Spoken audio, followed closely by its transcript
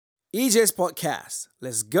EJ's Podcast.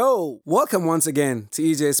 Let's go. Welcome once again to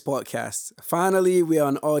EJ's Podcast. Finally, we are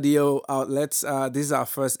on audio outlets. This is our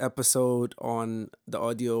first episode on the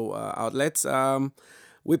audio outlets.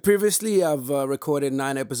 We previously have recorded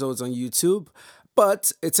 9 episodes on YouTube,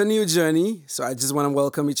 but it's a new journey. So I just want to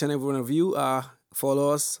welcome each and every one of you.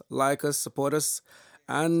 Follow us, like us, support us,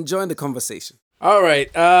 and join the conversation. All right.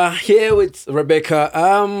 Here with Rebecca.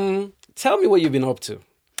 Tell me what you've been up to.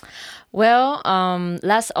 Well,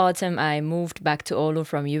 last autumn I moved back to Olu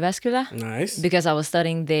from Uvascular. Nice. Because I was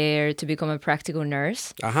studying there to become a practical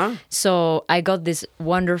nurse. Uh-huh. So I got this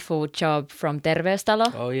wonderful job from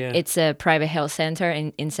Terveystalo. Oh, yeah. It's a private health center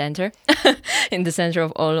in center, in the center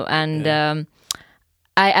of Olu. And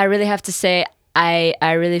I really have to say, I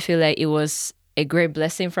really feel like it was a great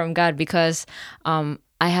blessing from God because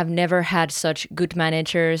I have never had such good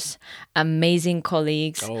managers, amazing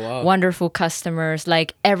colleagues, wonderful customers.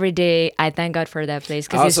 Like every day, I thank God for that place.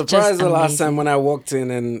 I was surprised the last time when I walked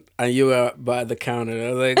in and you were by the counter.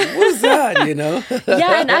 I was like, what's that,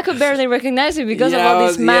 Yeah, and I could barely recognize you because of all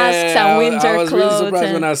these masks and winter clothes. I was really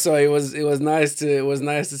surprised when I saw you. It was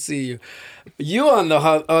nice to see you. You, on the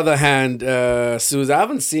other hand, Suze, I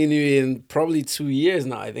haven't seen you in probably 2 years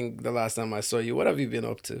now. I think the last time I saw you. What have you been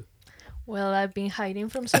up to? Well, I've been hiding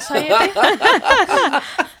from society.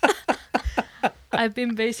 I've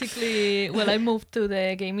been I moved to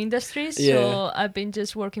the game industry, so I've been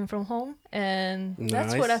just working from home, and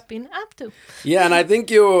that's what I've been up to. Yeah, and I think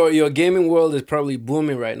your gaming world is probably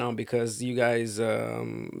booming right now because you guys,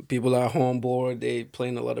 people are home bored, they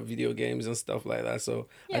playing a lot of video games and stuff like that. So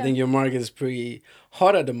I think your market is pretty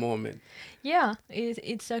hot at the moment. Yeah,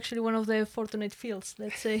 it's actually one of the fortunate fields,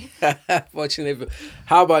 let's say. Fortunate.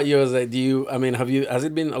 How about yours? Has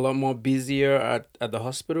it been a lot more busier at the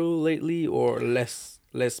hospital lately or less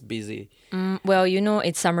busy? Well,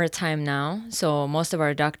 it's summertime now, so most of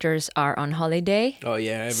our doctors are on holiday. Oh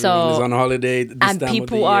yeah, everyone is on holiday this and time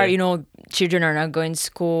people of the year. are, children are not going to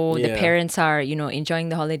school. The parents are, enjoying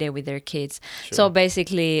the holiday with their kids. Sure. So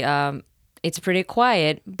basically, it's pretty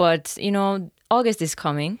quiet, but August is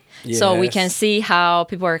coming, so we can see how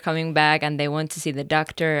people are coming back and they want to see the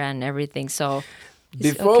doctor and everything. So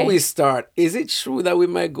before we start, is it true that we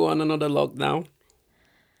might go on another lockdown?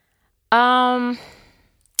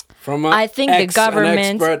 From I think the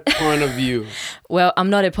government, an expert point of view. Well,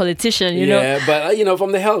 I'm not a politician, you know. Yeah, but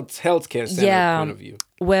from the healthcare center point of view.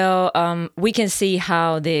 Well, we can see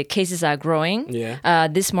how the cases are growing. Yeah.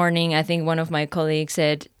 This morning, I think one of my colleagues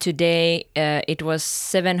said today it was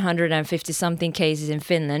 750 something cases in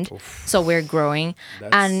Finland. Oof. So we're growing.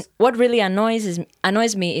 And what really annoys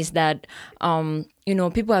me is that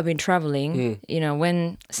people have been traveling.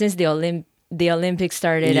 Since the Olympics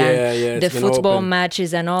started and the football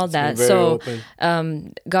matches and all that. So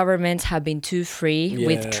governments have been too free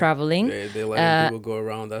with traveling. They let people go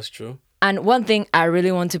around, that's true. And one thing I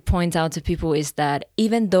really want to point out to people is that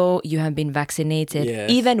even though you have been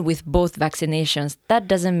vaccinated, even with both vaccinations, that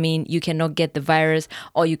doesn't mean you cannot get the virus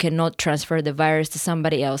or you cannot transfer the virus to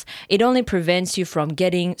somebody else. It only prevents you from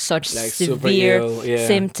getting such severe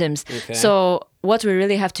symptoms. Okay. So what we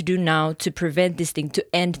really have to do now to prevent this thing, to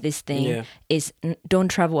end this thing, is don't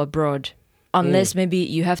travel abroad unless maybe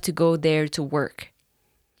you have to go there to work.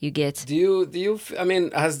 You get. Do you?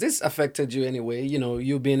 Has this affected you anyway?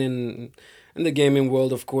 You've been in the gaming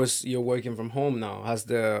world. Of course, you're working from home now. Has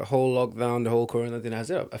the whole lockdown, the whole corona thing, has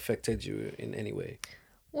it affected you in any way?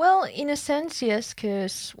 Well, in a sense, yes,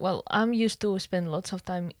 because I'm used to spend lots of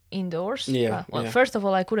time indoors. Yeah. First of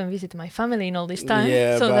all, I couldn't visit my family in all this time,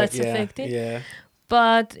 so that's affected. Yeah.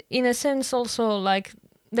 But in a sense, also like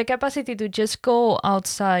the capacity to just go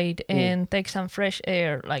outside and take some fresh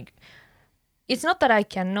air, like. It's not that I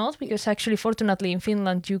cannot, because actually, fortunately, in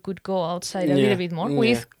Finland, you could go outside a little bit more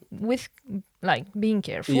with like being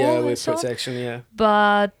careful. Yeah, with protection, yeah.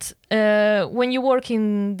 But when you work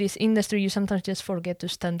in this industry, you sometimes just forget to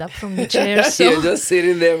stand up from the chair. So. You're just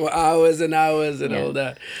sitting there for hours and hours and all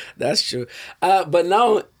that. That's true. But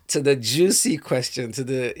now to the juicy question, to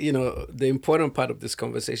the the important part of this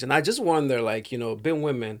conversation. I just wonder, being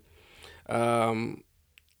women.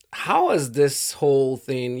 How has this whole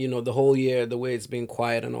thing, the whole year, the way it's been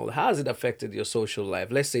quiet and all, how has it affected your social life?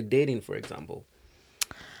 Let's say dating, for example.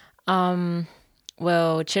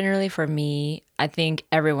 Well, generally for me, I think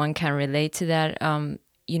everyone can relate to that.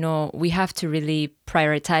 We have to really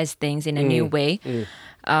prioritize things in a new way.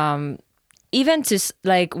 Even to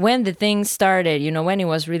when the thing started, when it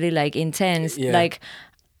was really intense,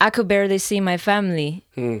 I could barely see my family,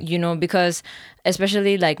 because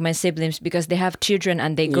especially my siblings, because they have children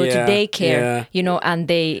and they go to daycare, and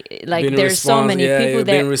they there's so many people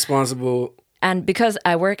there. Being responsible And because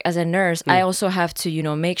I work as a nurse, I also have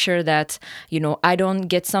to, make sure that, I don't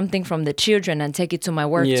get something from the children and take it to my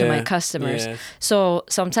work, to my customers. Yes. So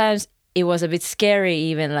sometimes it was a bit scary,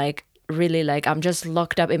 even like really like I'm just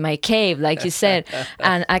locked up in my cave, like you said,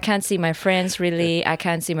 and I can't see my friends really. I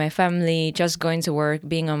can't see my family, just going to work,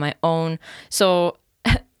 being on my own. So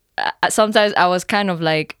sometimes I was kind of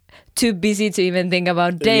like too busy to even think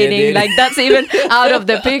about dating. Like that's even out of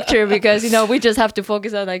the picture because, we just have to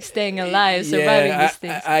focus on like staying alive, surviving these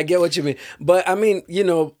things. I get what you mean. But I mean,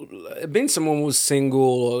 being someone who's single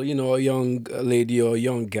or, a young lady or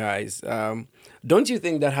young guys, don't you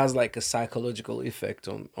think that has like a psychological effect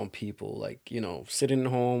on people? Like, sitting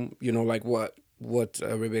home, like what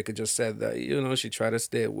Rebecca just said, that, she tried to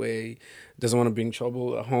stay away, doesn't want to bring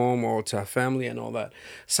trouble at home or to her family and all that.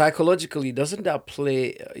 Psychologically, doesn't that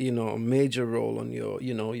play, a major role on your,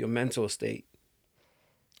 your mental state?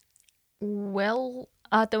 Well,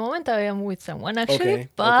 at the moment I am with someone actually,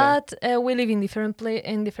 but we live in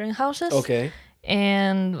different houses. Okay.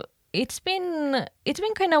 And it's been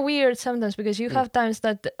kind of weird sometimes because you have times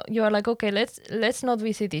that you are like, okay, let's not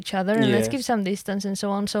visit each other and let's keep some distance and so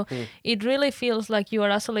on. So it really feels like you are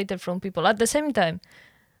isolated from people. At the same time,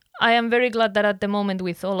 I am very glad that at the moment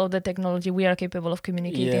with all of the technology we are capable of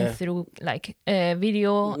communicating through like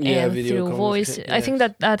video and video through voice. Yes. I think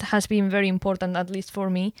that has been very important, at least for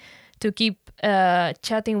me, to keep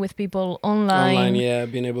chatting with people online.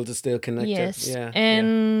 Being able to stay connected. Yes.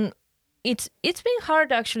 And it's been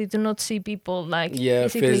hard actually to not see people like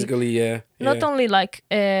physically. Not only like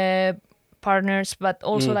partners but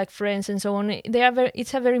also like friends and so on.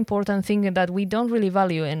 It's a very important thing that we don't really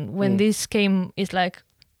value, and when this came, it's like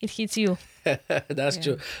it hits you. That's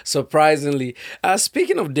true. Surprisingly,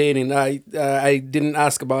 speaking of dating, I didn't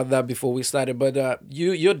ask about that before we started, but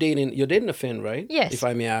you're dating a Finn, right? Yes. If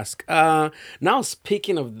I may ask. Now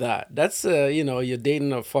speaking of that, that's you're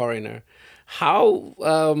dating a foreigner. How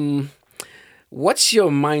what's your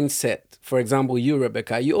mindset? For example, you,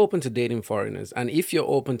 Rebecca, are you open to dating foreigners? And if you're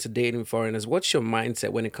open to dating foreigners, what's your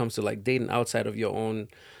mindset when it comes to like dating outside of your own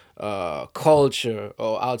culture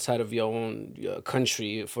or outside of your own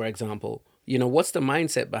country, for example? What's the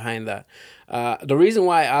mindset behind that? The reason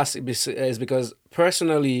why I ask is because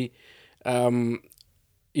personally, being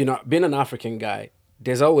an African guy,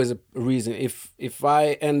 there's always a reason. If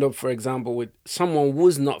I end up, for example, with someone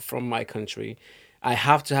who's not from my country, I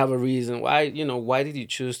have to have a reason why, why did you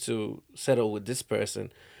choose to settle with this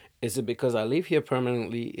person? Is it because I live here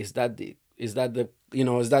permanently? Is that the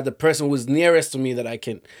person who's nearest to me that I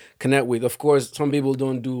can connect with? Of course, some people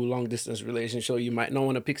don't do long distance relations, so you might not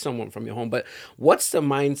want to pick someone from your home. But what's the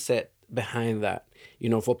mindset behind that?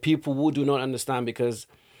 For people who do not understand, because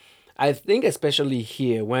I think especially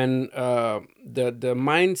here when the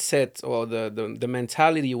mindset or the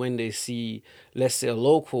mentality when they see, let's say, a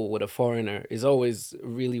local with a foreigner is always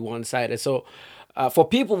really one-sided. So for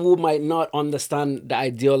people who might not understand the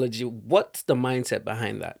ideology, what's the mindset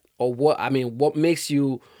behind that? Or what makes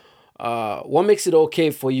it okay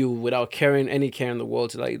for you without carrying any care in the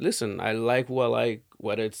world to like, listen, I like who I like,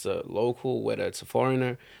 whether it's a local, whether it's a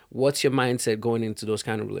foreigner. What's your mindset going into those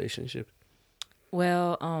kind of relationships?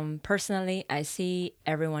 Well, personally, I see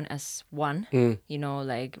everyone as one,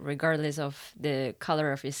 like regardless of the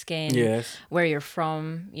color of your skin, where you're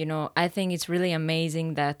from, I think it's really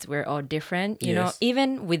amazing that we're all different,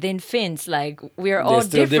 even within Finns, like we're all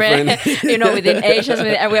different, within Asians,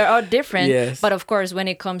 we're all different. Yes. But of course, when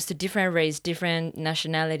it comes to different race, different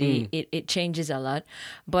nationality, it changes a lot.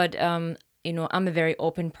 But, I'm a very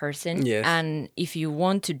open person. Yes. And if you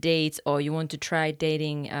want to date or you want to try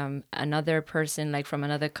dating another person like from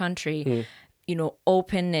another country,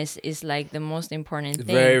 openness is like the most important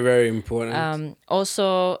thing. Very, very important.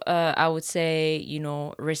 Also, I would say,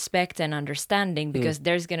 respect and understanding, because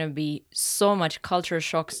there's going to be so much culture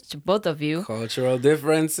shocks to both of you. Cultural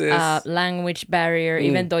differences. Language barrier,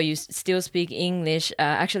 even though you still speak English.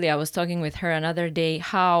 Actually, I was talking with her another day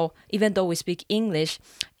how, even though we speak English,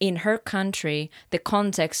 in her country, the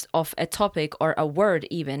context of a topic or a word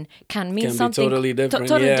even can mean something totally different,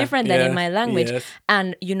 different than in my language. Yes.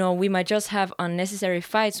 And, we might just have unnecessary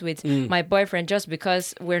fights with my boyfriend just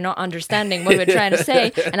because we're not understanding what we're trying to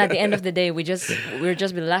say. And at the end of the day, we're just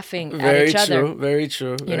be laughing at each other. Very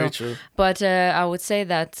true. But I would say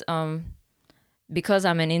that because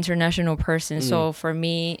I'm an international person, so for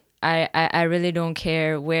me, I really don't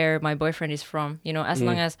care where my boyfriend is from, as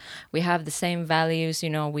long as we have the same values,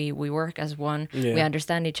 we work as one, we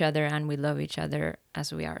understand each other, and we love each other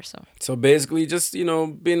as we are. So basically just,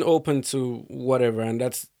 being open to whatever. And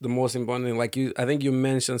that's the most important thing. Like I think you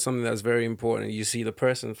mentioned something that's very important. You see the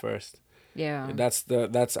person first. Yeah. That's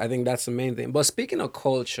I think that's the main thing. But speaking of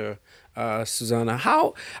culture, Susanna,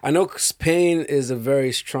 how I know Spain is a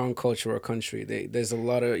very strong cultural country. There's a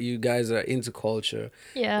lot of you guys are into culture.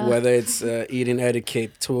 Yeah. Whether it's eating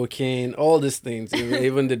etiquette, talking, all these things,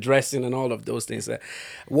 even the dressing and all of those things.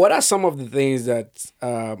 What are some of the things that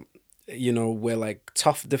were like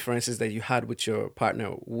tough differences that you had with your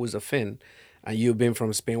partner who was a Finn? And you've been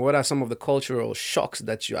from Spain. What are some of the cultural shocks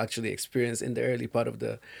that you actually experienced in the early part of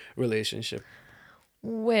the relationship?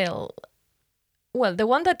 Well, the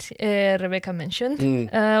one that Rebecca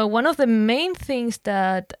mentioned, one of the main things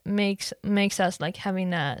that makes us like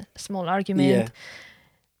having a small argument.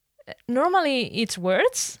 Normally, it's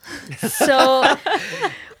words. So,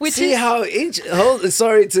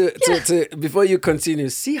 sorry to before you continue.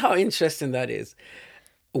 See how interesting that is.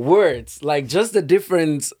 Words, like just the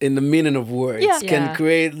difference in the meaning of words can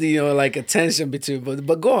create like a tension between,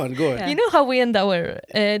 but go on. You know how we end our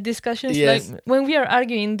discussions? Yes. Like when we are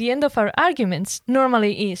arguing, the end of our arguments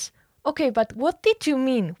normally is, okay, but what did you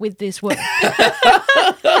mean with this word?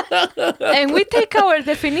 And we take our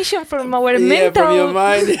definition from our mental, from your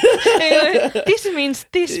mind. This means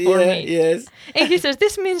this for me. Yes. And he says,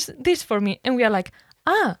 this means this for me. And we are like,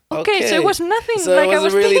 okay. So it was nothing so like it was I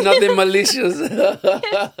was really thinking. nothing malicious.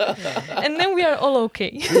 And then we are all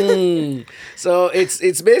okay. So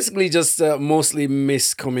it's basically just mostly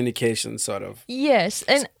miscommunication, sort of. Yes,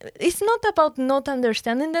 and it's not about not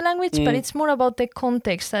understanding the language, but it's more about the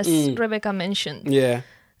context, as Rebecca mentioned. Yeah.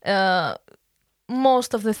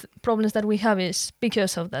 Most of the problems that we have is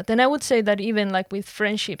because of that. And I would say that even like with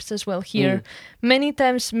friendships as well here, many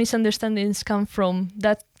times misunderstandings come from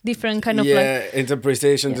that different kind of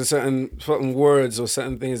interpretation to certain words or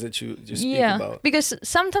certain things that you speak about. Because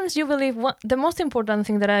sometimes you believe the most important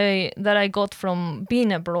thing that I got from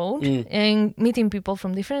being abroad and meeting people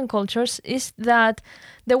from different cultures is that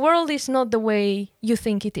the world is not the way you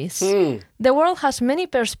think it is. The world has many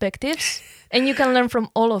perspectives and you can learn from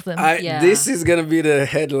all of them. This is gonna be the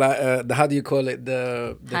headline. How do you call it?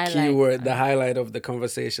 The keyword, the highlight of the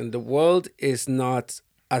conversation. The world is not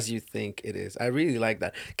as you think it is. I really like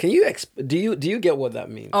that. Can you do you get what that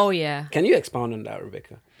means? Oh yeah. Can you expound on that,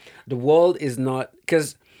 Rebecca? The world is not,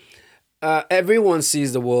 because everyone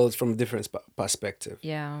sees the world from a different perspective.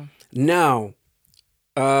 Yeah. Now,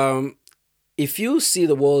 if you see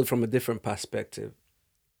the world from a different perspective,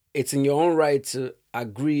 it's in your own right to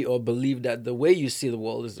agree or believe that the way you see the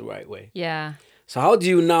world is the right way. Yeah. So how do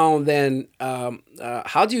you now then,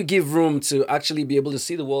 how do you give room to actually be able to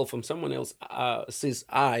see the world from someone else's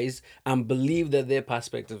eyes and believe that their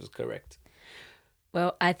perspective is correct?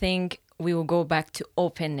 Well, I think we will go back to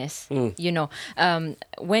openness.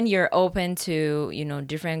 When you're open to,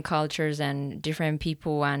 different cultures and different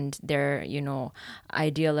people and their,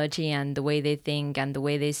 ideology and the way they think and the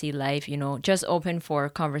way they see life, just open for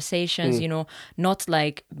conversations, not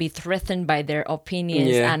like be threatened by their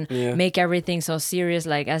opinions and make everything so serious,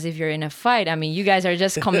 like as if you're in a fight. I mean, you guys are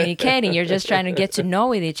just communicating. You're just trying to get to know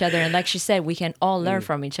with each other. And like she said, we can all learn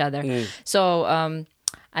from each other. So,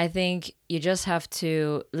 I think you just have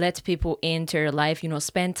to let people into your life,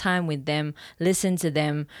 spend time with them, listen to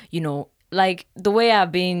them, like the way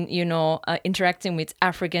I've been, interacting with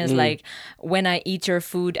Africans, like when I eat your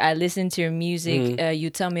food, I listen to your music, you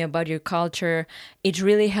tell me about your culture. It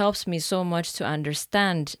really helps me so much to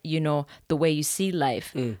understand, the way you see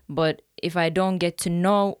life. But if I don't get to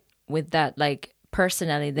know with that, like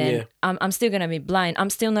personally, then I'm still going to be blind. I'm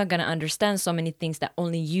still not going to understand so many things that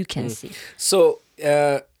only you can see. So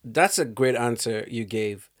that's a great answer you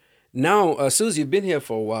gave. Now, Suze, you've been here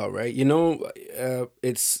for a while, right?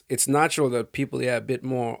 It's natural that people are a bit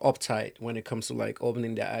more uptight when it comes to like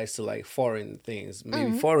opening their eyes to like foreign things,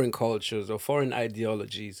 maybe foreign cultures or foreign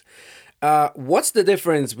ideologies. What's the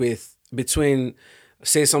difference between,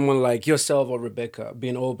 say, someone like yourself or Rebecca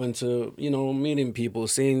being open to, meeting people,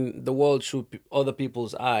 seeing the world through other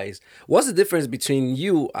people's eyes? What's the difference between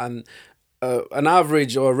you and an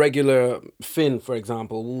average or regular Finn, for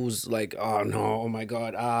example, who's like, oh no, oh my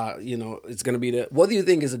God, it's gonna be what do you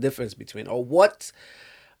think is the difference between, or what's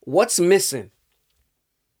missing?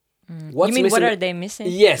 What are they missing?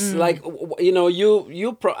 Yes, like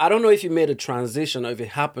I don't know if you made a transition or if it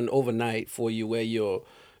happened overnight for you, where you're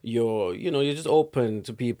just open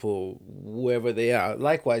to people, whoever they are.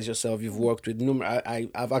 Likewise, yourself, you've worked with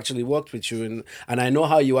I've actually worked with you, and I know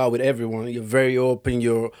how you are with everyone. You're very open.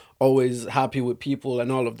 You're always happy with people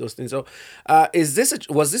and all of those things. So,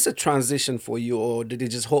 was this a transition for you, or did it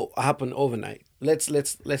just happen overnight? Let's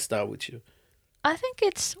start with you. I think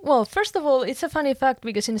first of all, it's a funny fact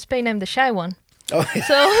because in Spain I'm the shy one. Oh.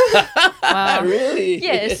 So Wow. Really?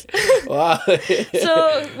 yes. Wow.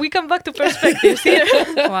 So we come back to perspectives here.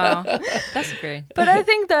 Wow. That's great. But I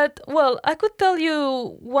think that, well, I could tell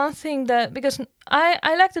you one thing that, because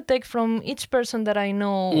I like to take from each person that I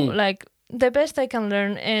know, like the best I can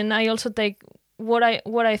learn, and I also take what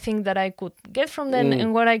I think that I could get from them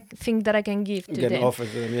and what I think that I can give to them. Offer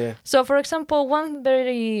to them, yeah. So, for example, one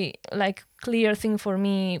very like clear thing for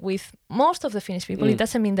me with most of the Finnish people, it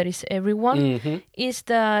doesn't mean that it's everyone, is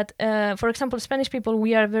that, for example, Spanish people,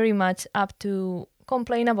 we are very much up to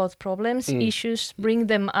complain about problems, issues, bring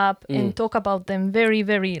them up and talk about them very,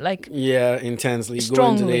 very like intensely,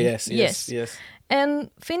 strongly. Go into the yes. And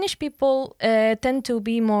Finnish people tend to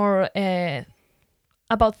be more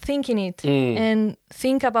about thinking it and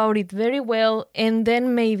think about it very well and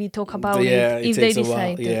then maybe talk about it if they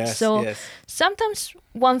decide to. Yes, sometimes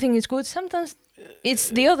one thing is good, sometimes it's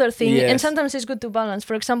the other thing, and sometimes it's good to balance.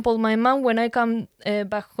 For example, my mom, when I come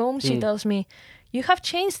back home, she tells me, you have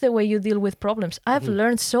changed the way you deal with problems. I've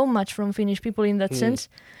learned so much from Finnish people in that sense.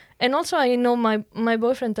 And also, I know my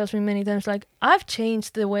boyfriend tells me many times, like, I've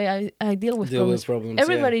changed the way I deal with problems.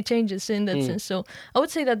 Everybody changes in that sense. So I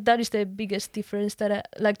would say that is the biggest difference, that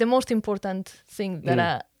like the most important thing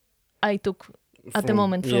that I took at the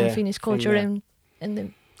moment from Finnish culture. And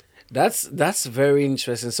then that's very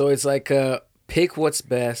interesting. So it's like pick what's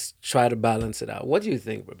best, try to balance it out. What do you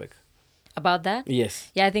think, Rebecca? About that? Yes.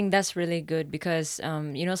 Yeah, I think that's really good because,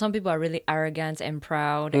 some people are really arrogant and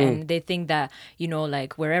proud and they think that,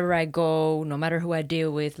 like wherever I go, no matter who I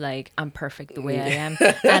deal with, like I'm perfect the way I am.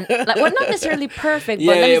 And like, well, not necessarily perfect,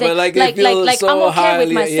 but let me say, like so I'm okay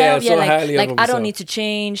with myself. Like I don't need to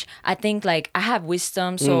change. I think like I have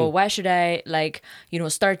wisdom, so why should I like,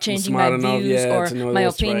 start changing my views or my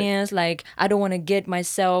opinions? Right. Like I don't want to get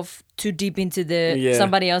myself too deep into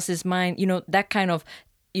somebody else's mind. That kind of,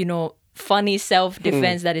 funny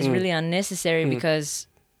self-defense that is really unnecessary because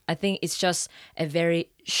I think it's just a very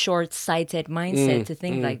short-sighted mindset to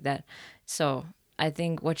think like that. So I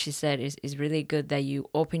think what she said is really good, that you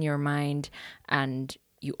open your mind and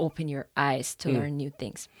you open your eyes to learn new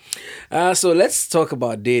things. So let's talk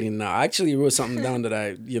about dating now. I actually wrote something down that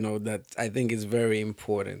I think is very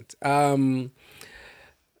important.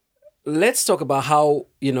 Let's talk about how,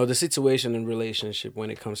 the situation in relationship, when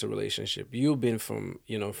it comes to relationship. You've been from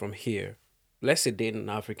here. Let's say dating an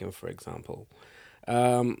African, for example.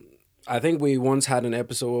 I think we once had an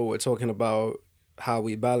episode where we're talking about how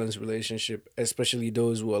we balance relationship, especially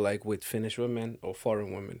those who are like with Finnish women or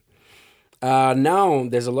foreign women. Now,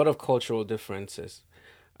 there's a lot of cultural differences.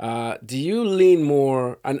 Do you lean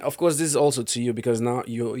more, and of course this is also to you because now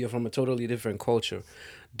you're from a totally different culture.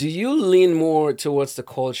 Do you lean more towards the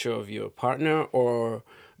culture of your partner, or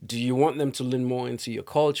do you want them to lean more into your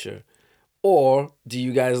culture? Or do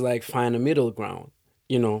you guys like find a middle ground?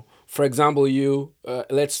 For example,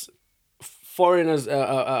 foreigners,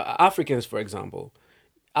 Africans, for example,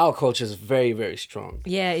 our culture is very, very strong.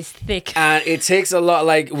 Yeah, it's thick. And it takes a lot.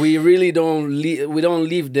 Like we really don't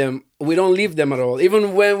leave them at all.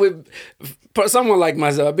 Even when someone like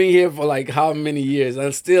myself, I've been here for like how many years, and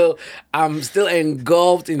I'm still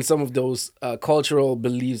engulfed in some of those cultural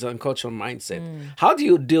beliefs and cultural mindset. How do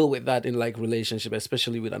you deal with that in like relationship,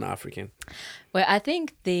 especially with an African? Well, I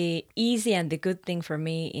think the easy and the good thing for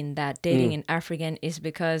me in that dating an African is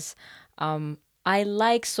because I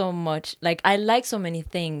like so many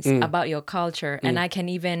things about your culture, and I can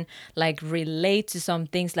even like relate to some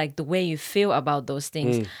things, like the way you feel about those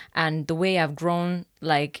things and the way I've grown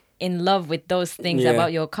like in love with those things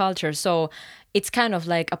about your culture. So it's kind of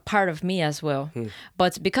like a part of me as well.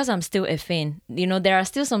 But because I'm still a Finn, there are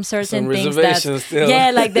still some certain things that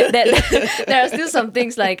still. like there are still some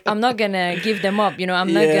things like I'm not gonna give them up.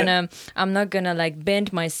 I'm not gonna like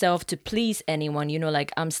bend myself to please anyone.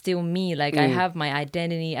 Like I'm still me. Like I have my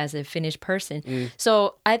identity as a Finnish person.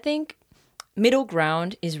 So I think middle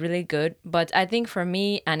ground is really good, but I think for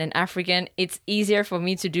me and an African, it's easier for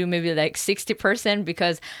me to do maybe like 60%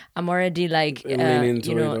 because I'm already like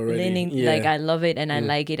leaning like I love it and I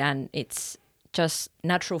like it, and it's just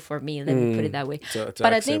natural for me. Let me put it that way.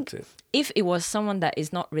 But I think if it was someone that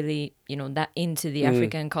is not really that into the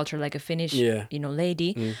African culture, like a Finnish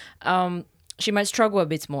lady, she might struggle a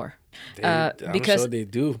bit more. I'm because sure they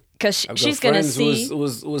do. Because she's gonna see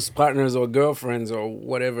whose partners or girlfriends or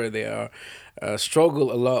whatever they are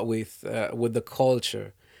struggle a lot with the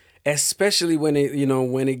culture, especially when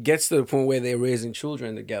it gets to the point where they're raising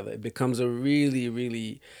children together. It becomes a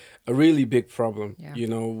really big problem.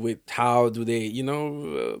 With how do they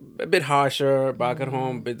a bit harsher back at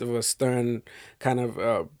home, a bit of a stern kind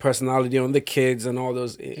of personality on the kids and all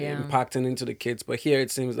those impacting into the kids. But here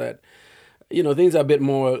it seems that things are a bit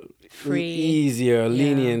more Free. easier,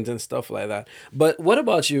 lenient, and stuff like that. But what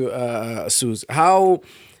about you, Suze? How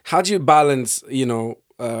do you balance,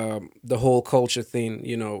 the whole culture thing?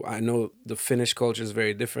 I know the Finnish culture is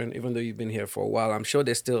very different, even though you've been here for a while. I'm sure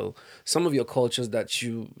there's still some of your cultures that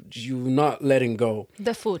you're not letting go.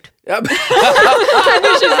 The food. Yep. I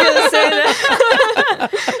knew she was gonna say that.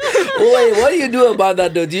 Wait, what do you do about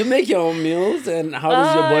that though? Do you make your own meals, and how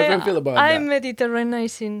does your boyfriend feel about that? I'm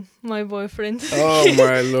Mediterranean my boyfriend. Oh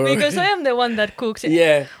my lord! Because I am the one that cooks.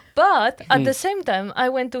 Yeah. But at the same time, I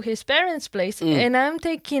went to his parents' place and I'm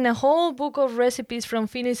taking a whole book of recipes from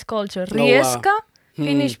Finnish culture. Rieska,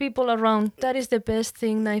 Finnish people around. That is the best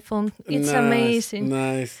thing I found. It's amazing.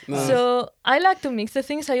 Nice. So I like to mix the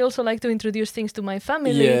things. I also like to introduce things to my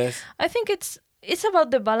family. Yes. I think it's about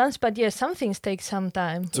the balance, but yes, some things take some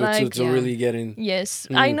time. To really get in. Yes.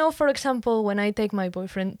 I know, for example, when I take my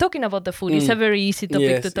boyfriend, talking about the food, it's a very easy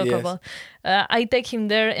topic to talk about. I take him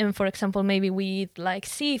there and, for example, maybe we eat like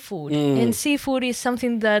seafood. And seafood is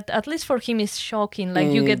something that, at least for him, is shocking. Like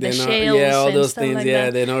you get the shells all and those stuff things. like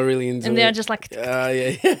that. They're not really into And it. they are just like...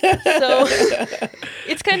 yeah. So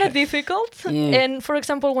it's kind of difficult. And, for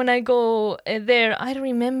example, when I go there, I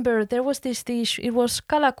remember there was this dish. It was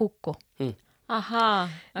kalakukko. Aha.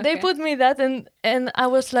 They put me that and I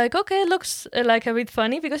was like, okay, it looks like a bit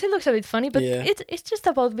funny because it looks a bit funny, but it's just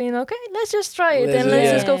about being okay. Let's just try it and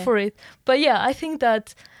let's just go for it. But yeah, I think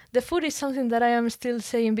that the food is something that I am still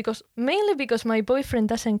saying mainly because my boyfriend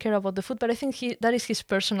doesn't care about the food, but I think that is his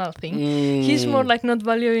personal thing. He's more like not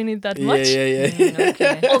valuing it that much.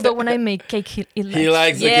 Okay. Although when I make cake, he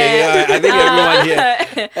likes the cake. Yeah, I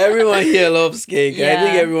think everyone here loves cake. I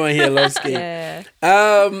think everyone here loves cake.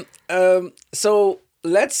 So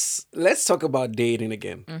let's talk about dating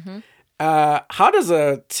again. How does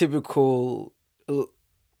a typical,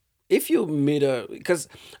 if you meet because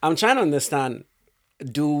I'm trying to understand,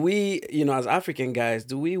 do we, as African guys,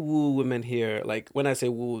 do we woo women here? Like when I say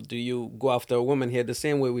woo, do you go after a woman here the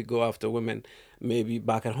same way we go after women maybe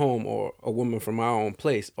back at home or a woman from our own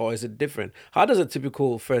place? Or is it different? How does a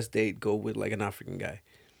typical first date go with like an African guy?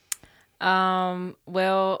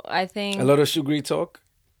 Well, I think a lot of sugary talk.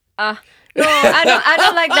 No, I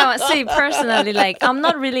don't like that one. See, personally, like I'm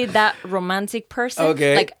not really that romantic person.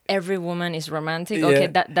 Okay. Like every woman is romantic. Okay,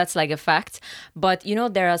 that's like a fact. But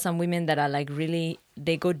there are some women that are like really,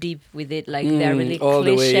 they go deep with it. Like they're really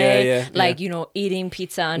cliche. Like eating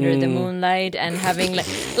pizza under the moonlight and having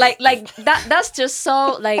like that. That's just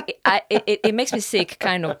so like it makes me sick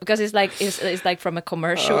kind of, because it's like from a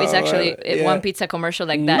commercial. It's actually one pizza commercial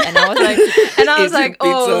like that, and I was like,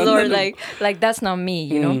 oh Lord, like that's not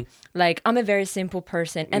me. Like I'm a very simple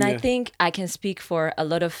person, and I think I can speak for a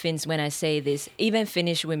lot of Finns when I say this. Even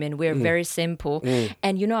Finnish women, we're very simple,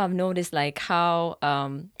 and I've noticed like how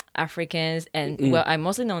Africans and well, I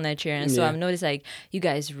mostly know Nigerians, so I've noticed like you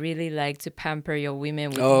guys really like to pamper your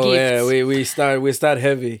women with gifts. We start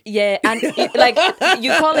heavy. Yeah, and like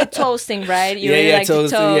you call it toasting, right? You really like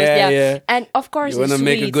toasting, to toast, yeah. And of course, you want to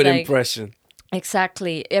make a good impression.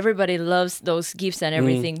 Exactly. Everybody loves those gifts and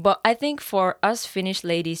everything. But I think for us Finnish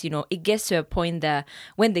ladies, it gets to a point that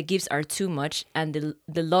when the gifts are too much and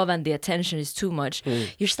the love and the attention is too much,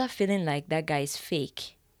 you start feeling like that guy is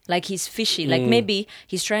fake. Like he's fishy. Like maybe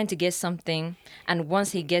he's trying to get something, and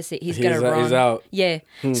once he gets it, he's gonna run. He's out. Yeah.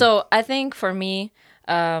 So I think for me,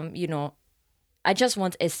 I just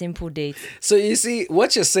want a simple date. So you see,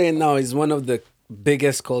 what you're saying now is one of the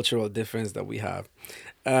biggest cultural difference that we have.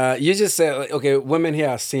 You just said, okay, women here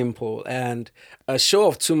are simple, and a show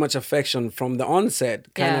of too much affection from the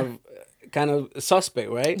onset kind of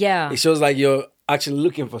suspect, right? Yeah. It shows like you're actually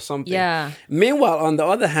looking for something. Yeah. Meanwhile, on the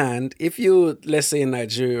other hand, if you, let's say in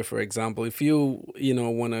Nigeria, for example, if you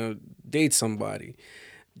want to date somebody,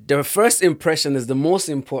 the first impression is the most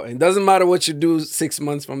important. It doesn't matter what you do 6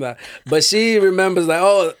 months from that. But she remembers like,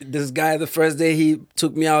 oh, this guy, the first day he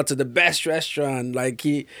took me out to the best restaurant. Like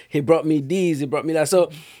he brought me these, he brought me that.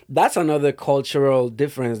 So that's another cultural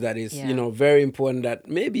difference that is, very important that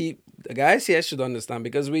maybe the guys here should understand,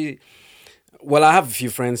 because I have a few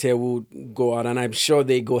friends here who go out, and I'm sure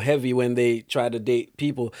they go heavy when they try to date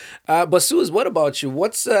people. But Suze, what about you?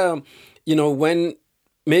 What's, when...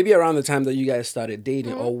 Maybe around the time that you guys started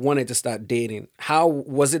dating or wanted to start dating, how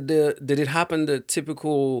was it? Did it happen the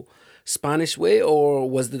typical Spanish way, or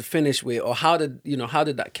was the Finnish way, or how did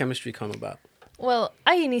that chemistry come about? Well,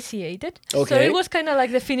 I initiated, okay. So it was kind of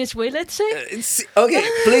like the Finnish way, let's say. Okay,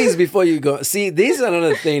 please, before you go, see, this is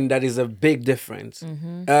another thing that is a big difference.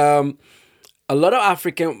 A lot of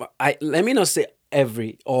African, let me not say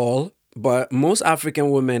all, but most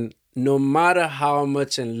African women, no matter how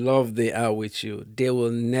much in love they are with you, they will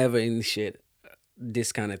never initiate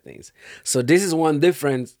these kind of things. So this is one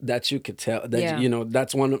difference that you could tell that, Yeah. you know,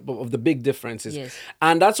 that's one of the big differences. Yes.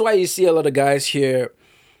 And that's why you see a lot of guys here,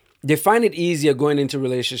 they find it easier going into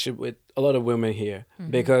relationship with a lot of women here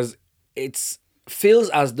because it's feels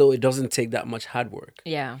as though it doesn't take that much hard work.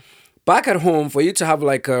 Yeah. Back at home, for you to have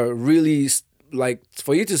like a really like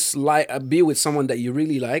for you to be with someone that you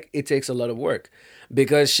really like, it takes a lot of work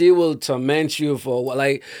because she will torment you for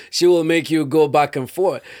like she will make you go back and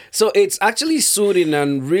forth. So it's actually soothing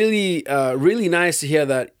and really really nice to hear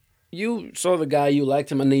that you saw the guy, you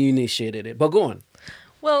liked him, and then you initiated it. But go on.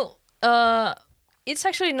 Well, it's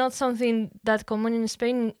actually not something that common in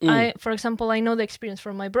Spain. For example, I know the experience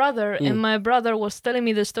from my brother, and my brother was telling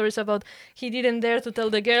me the stories about he didn't dare to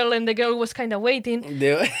tell the girl, and the girl was kind of waiting.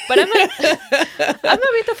 But I'm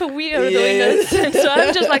a bit of a weirdo in that sense, so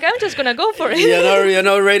I'm just gonna go for it. You're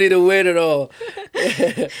not ready to wait at all.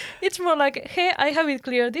 It's more like, hey, I have it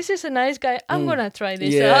clear. This is a nice guy. I'm gonna try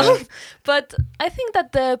this Yeah. out. But I think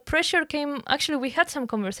that the pressure came. Actually, we had some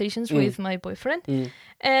conversations with my boyfriend,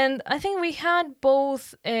 and I think we had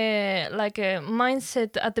both like a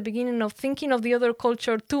mindset at the beginning of thinking of the other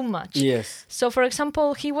culture too much. Yes. So, for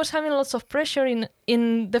example, he was having lots of pressure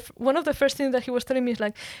in the one of the first things that he was telling me is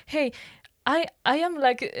like, hey. I am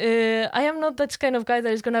like I am not that kind of guy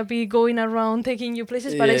that is gonna be going around taking you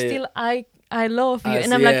places, but I love you,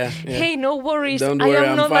 and I'm like, hey, no worries. Don't I worry, am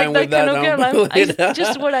I'm not fine like that with kind of that. girl. I'm It's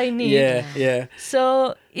just what I need. Yeah.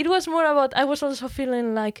 So it was more about, I was also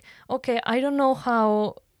feeling like, okay, I don't know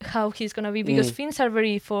how he's gonna be, because Finns are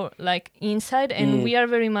very for like inside, and we are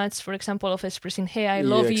very much, for example, of expressing, hey, I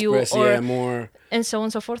love you, or more, and so on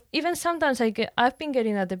and so forth. Even sometimes I've been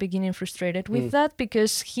getting at the beginning frustrated with that,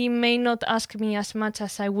 because he may not ask me as much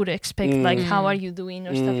as I would expect, like how are you doing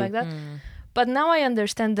or stuff like that. But now I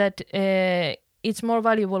understand that it's more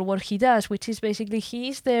valuable what he does, which is basically he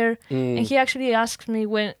is there and he actually asks me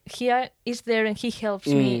when he is there, and he helps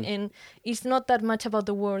me, and it's not that much about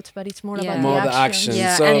the words, but it's more about the action.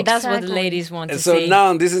 Yeah, so, and that's what the ladies want to see. So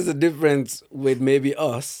now this is the difference with maybe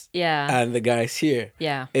us and the guys here.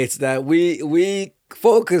 Yeah. It's that we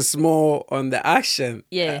focus more on the action.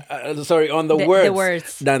 Yeah. On the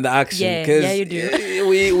words than the action. Yeah, you do.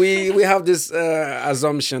 we have this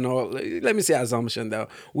assumption, or let me say assumption, though.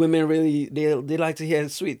 Women really, they like to hear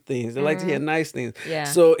sweet things. They like to hear nice things. Yeah.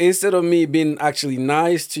 So instead of me being actually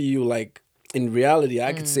nice to you, like in reality,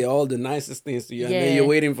 I could say all the nicest things to you, and then you're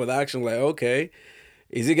waiting for the action. Like, okay,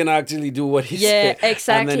 is he gonna actually do what he said? Yeah,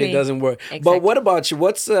 exactly. And then it doesn't work. Exactly. But what about you?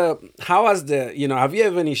 What's how has the, you know, have you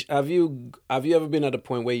ever been at a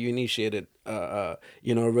point where you initiated a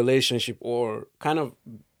relationship, or kind of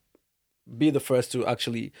be the first to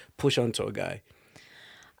actually push onto a guy?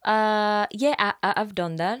 I've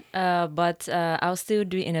done that, but I'll still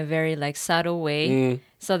do it in a very like subtle way,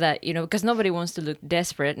 so that, you know, because nobody wants to look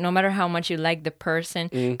desperate, no matter how much you like the person.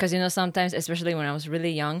 Because, you know, sometimes, especially when I was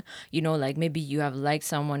really young, you know, like maybe you have liked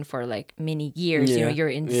someone for like many years, you know, you're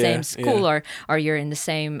in the same school or you're in the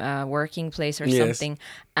same working place or something,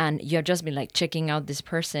 and you have just been like checking out this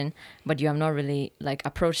person, but you have not really like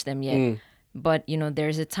approached them yet. But, you know,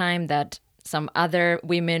 there's a time that some other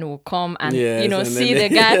women will come and see the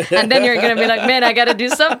guy, and then you're gonna be like, man, I gotta do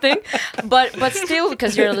something. But still,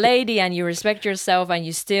 because you're a lady and you respect yourself, and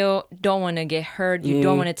you still don't want to get hurt, you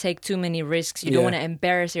don't want to take too many risks, you don't want to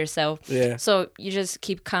embarrass yourself. So you just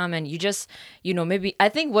keep calm, and you just, you know, maybe I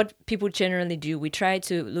think what people generally do, we try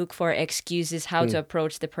to look for excuses how to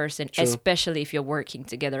approach the person. True. Especially if you're working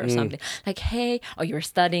together or something, like, hey, or you're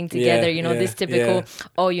studying together, you know, this typical,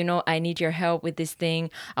 oh, you know, I need your help with this thing,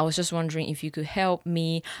 I was just wondering if you could help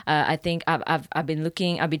me. I think I've been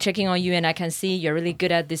checking on you, and I can see you're really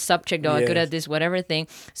good at this subject, or good at this whatever thing.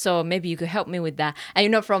 So maybe you could help me with that. And, you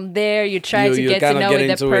know, from there you try to get to know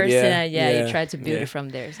the person. You try to build it from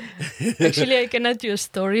there. So. Actually, I can add you a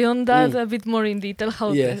story on that a bit more in detail.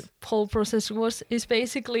 How the whole process is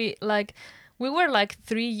basically like, we were like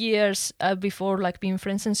 3 years before like being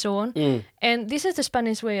friends and so on. And this is the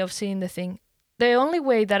Spanish way of seeing the thing. The only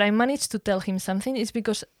way that I managed to tell him something is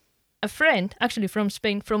because a friend, actually from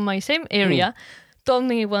Spain, from my same area, told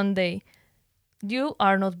me one day, you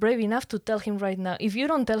are not brave enough to tell him right now. If you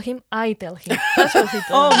don't tell him, I tell him. That's what he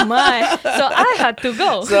told me. Oh my. So I had to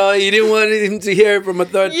go. So you didn't want him to hear it from a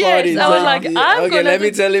third party. I was like, let me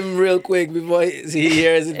tell him real quick before he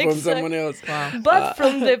hears it from someone else. Wow. But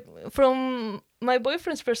from my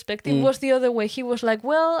boyfriend's perspective was the other way. He was like,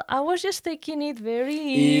 well, I was just taking it very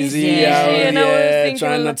easy. And I was thinking,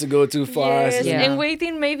 trying not to go too fast. And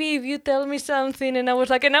waiting, maybe if you tell me something. And I was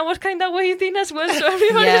like, and I was kind of waiting as well. So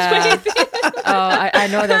everybody's waiting. I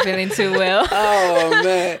know that feeling too well. Oh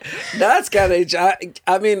man, that's kind of.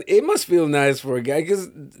 I mean, it must feel nice for a guy because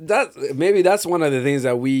that's one of the things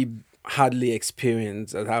that we hardly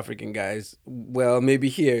experience as African guys. Well, maybe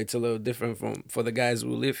here it's a little different for the guys who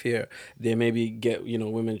live here. They maybe get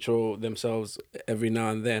women throw themselves every now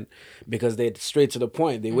and then because they're straight to the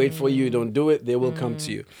point. They wait for you, don't do it, they will come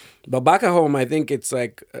to you. But back at home, I think it's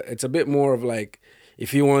like it's a bit more of like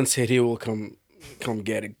if he wants it, he will come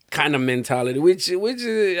get it kind of mentality, which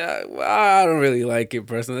is, I don't really like it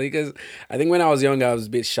personally because I think when I was young I was a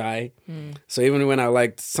bit shy. So even when I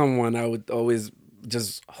liked someone, I would always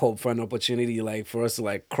just hope for an opportunity like for us to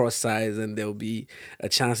like cross sides and there'll be a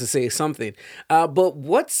chance to say something. But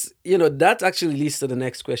what's that actually leads to the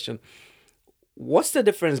next question. What's the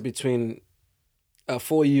difference between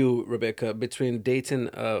for you, Rebecca, between dating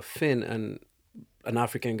a Finn and an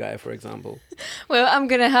African guy, for example? Well, I'm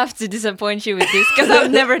gonna have to disappoint you with this because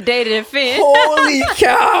I've never dated a Finn. Holy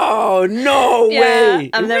cow! No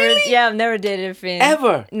way! I've never dated a Finn.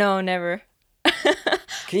 Ever? No, never.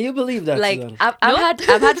 Can you believe that? Like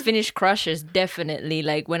I've had Finnish crushes, definitely.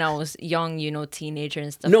 Like when I was young, teenager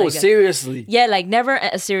and stuff. No, like that. Seriously. Yeah, like never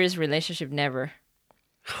a serious relationship, never.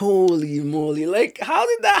 Holy moly! Like, how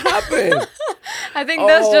did that happen? I think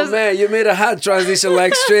that's just. Oh man, you made a hard transition,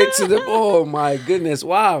 like straight to the. Oh my goodness!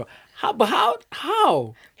 Wow.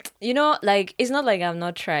 How? Like it's not like I've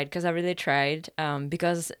not tried because I really tried.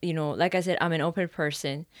 Because like I said, I'm an open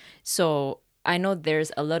person, so I know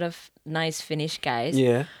there's a lot of nice Finnish guys.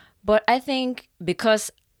 Yeah. But I think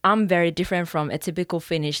because I'm very different from a typical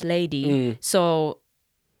Finnish lady, so.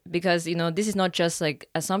 Because this is not just like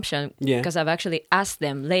assumption. Yeah. Because I've actually asked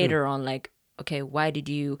them later on, like, okay, why did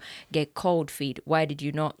you get cold feet? Why did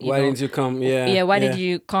you not? Why didn't you come? Yeah. Yeah. Why did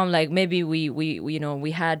you come? Like maybe we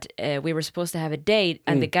were supposed to have a date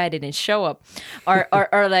and the guy didn't show up, or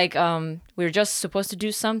like we were just supposed to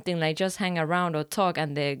do something like just hang around or talk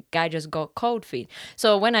and the guy just got cold feet.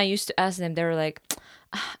 So when I used to ask them, they were like,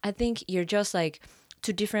 I think you're just like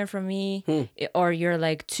too different from me, or you're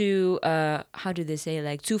like too how do they say,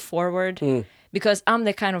 like too forward, because I'm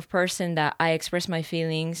the kind of person that I express my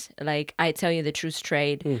feelings, like I tell you the truth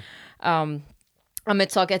straight. I'm a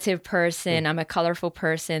talkative person, I'm a colorful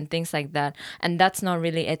person, things like that, and that's not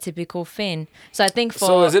really a typical Finn. So I think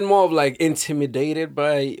so is it more of like intimidated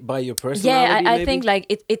by your personality? Yeah, I think like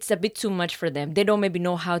it's a bit too much for them. They don't maybe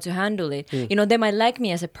know how to handle it. They might like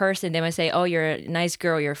me as a person. They might say, oh, you're a nice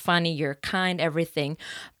girl, you're funny, you're kind, everything.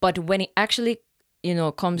 But when it actually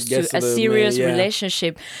comes to a serious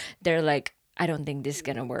relationship, they're like, I don't think this is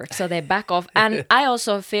gonna work. So they back off. And I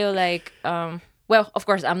also feel like well, of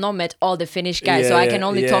course, I've not met all the Finnish guys, so I can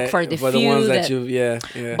only talk for the few. The ones that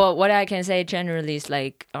you've, But what I can say generally is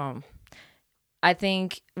like, I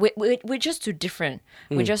think we're just too different.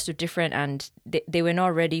 We're just too different, and they were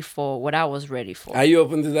not ready for what I was ready for. Are you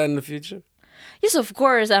open to that in the future? Yes, of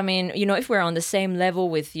course. I mean, if we're on the same level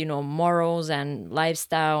with, morals and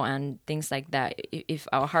lifestyle and things like that, if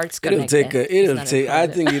our hearts connect,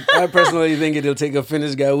 I personally think it'll take a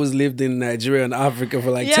Finnish guy who's lived in Nigeria and Africa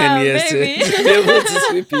for like 10 years to be able to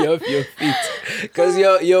sweep you off your feet. Because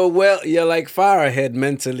you're like far ahead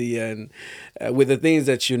mentally and with the things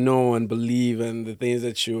that you know and believe and the things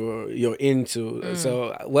that you're into.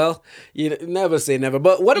 So, well, you never say never.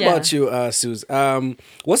 But what about you, Suze?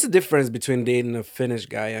 What's the difference between dating a Finnish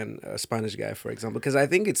guy and a Spanish guy, for example? Because I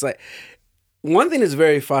think it's like one thing is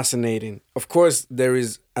very fascinating. Of course, there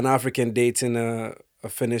is an African dating a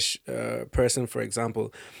Finnish person, for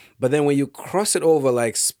example. But then when you cross it over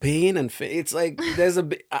like Spain and it's like there's a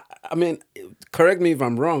bit. I mean, correct me if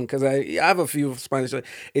I'm wrong, because I have a few Spanish.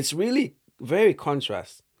 It's really very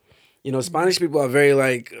contrast. Spanish people are very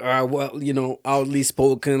like, outly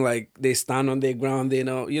spoken, like they stand on their ground, they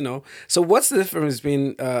know. So what's the difference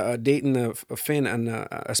between dating a Finn and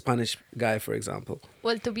a Spanish guy, for example?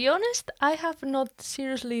 Well, to be honest, I have not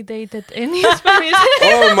seriously dated any Spanish.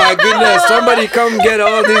 Oh my goodness, somebody come get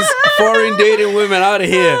all these foreign dating women out of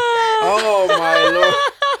here. Oh my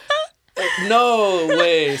Lord. No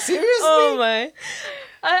way. Seriously? Oh my.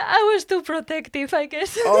 I was too protective, I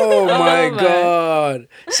guess. Oh my God.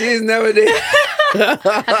 She's never dated.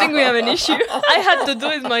 I think we have an issue. I had to do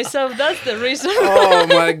it myself. That's the reason. Oh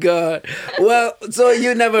my God. Well, so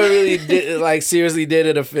you never really seriously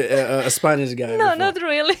dated a Spanish guy? No, before? not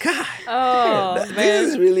really. God,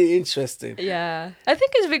 this is really interesting. Yeah. I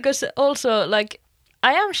think it's because also like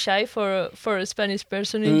I am shy for a Spanish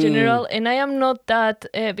person in general, and I am not that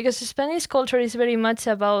because Spanish culture is very much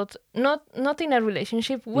about not in a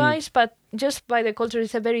relationship wise, but just by the culture.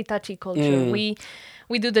 It's a very touchy culture.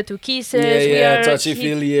 We do the two kisses.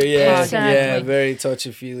 Touchy-feely. Exactly. Very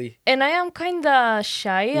touchy-feely. And I am kind of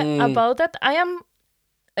shy about that. I am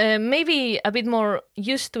maybe a bit more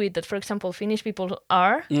used to it that, for example, Finnish people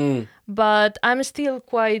are, but I'm still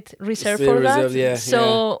quite reserved for that.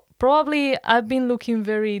 So probably I've been looking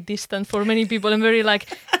very distant for many people and very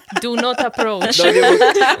like, do not approach.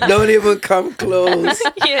 Don't even come close.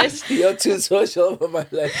 Yes. You're too social for my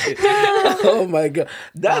liking. Oh my God.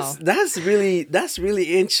 That's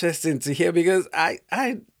really interesting to hear, because have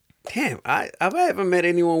I ever met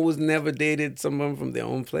anyone who's never dated someone from their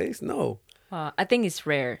own place? No. I think it's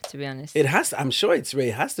rare, to be honest. I'm sure it's rare.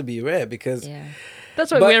 It has to be rare, because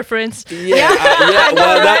that's why we're friends.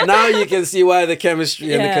 Well, now you can see why the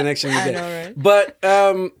chemistry and the connection is there. Know, right? But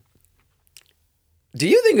do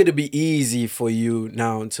you think it'd be easy for you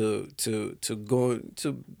now to go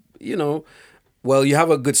to, well, you have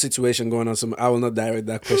a good situation going on, so I will not direct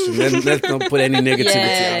that question. Let's not put any negativity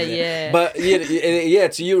out there. But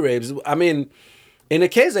to you, Rabes, I mean, in a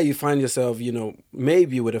case that you find yourself,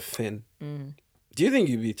 maybe with a Finn, do you think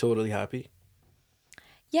you'd be totally happy?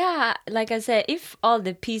 Yeah, like I said, if all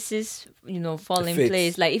the pieces, fall in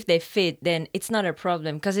place, like if they fit, then it's not a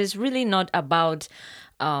problem, because it's really not about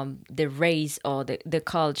the race or the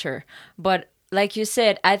culture. But like you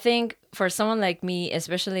said, I think for someone like me,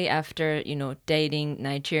 especially after, dating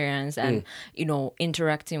Nigerians and,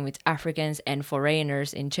 interacting with Africans and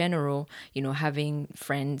foreigners in general, having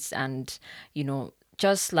friends and,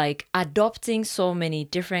 just like adopting so many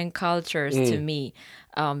different cultures to me,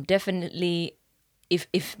 definitely if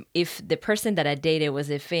the person that I dated was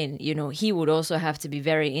a Finn, he would also have to be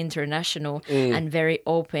very international and very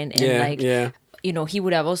open and he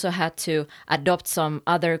would have also had to adopt some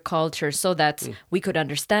other culture so that we could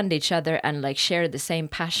understand each other and like share the same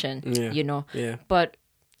passion, But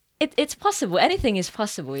it's possible. Anything is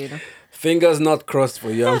possible, Fingers not crossed for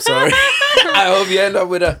you. I'm sorry. I hope you end up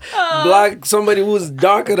with a somebody who's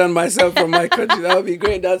darker than myself from my country. That would be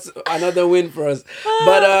great. That's another win for us.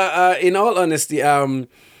 But in all honesty, I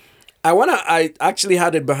actually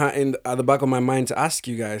had it at the back of my mind to ask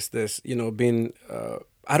you guys this.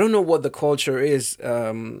 I don't know what the culture is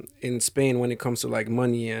in Spain when it comes to like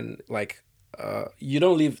money and like. You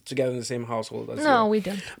don't live together in the same household as No, we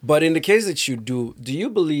don't. But in the case that you do you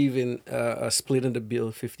believe in splitting the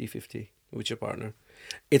bill 50-50 with your partner?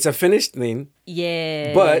 It's a finished thing.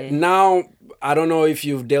 Yeah. But now, I don't know if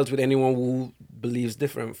you've dealt with anyone who believes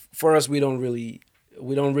different. For us, we don't really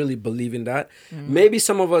believe in that. Maybe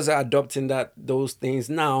some of us are adopting those things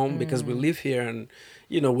now because we live here and,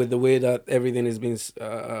 with the way that everything is being,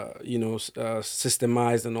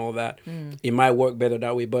 systemized and all that, it might work better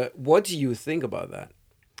that way. But what do you think about that?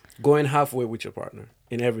 Going halfway with your partner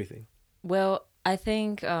in everything? Well, I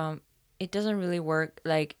think it doesn't really work.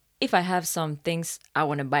 Like, if I have some things I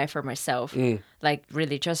want to buy for myself, like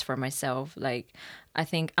really just for myself, like I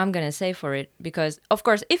think I'm going to save for it because, of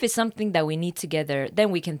course, if it's something that we need together, then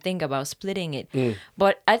we can think about splitting it.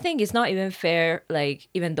 But I think it's not even fair, like,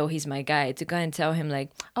 even though he's my guy, to go and tell him,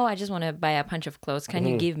 like, oh, I just want to buy a bunch of clothes. Can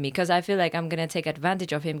you give me? Because I feel like I'm going to take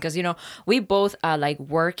advantage of him because, we both are like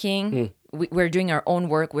working. We're doing our own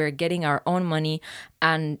work. We're getting our own money.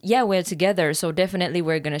 And yeah, we're together. So definitely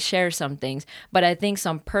we're going to share some things. But I think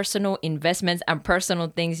some personal investments and personal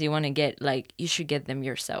things you want to get, like, you should get them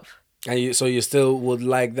yourself. And so you still would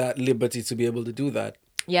like that liberty to be able to do that?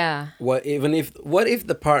 Yeah. What if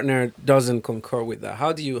the partner doesn't concur with that?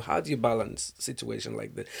 How do you balance a situation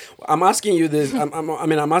like this? I'm asking you this.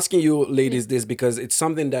 I'm asking you ladies this because it's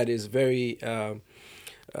something that is very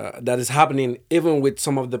that is happening even with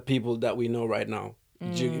some of the people that we know right now.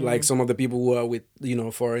 Like some of the people who are with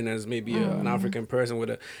foreigners, maybe an African person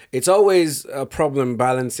it's always a problem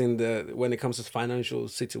balancing when it comes to financial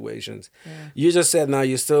situations. You just said now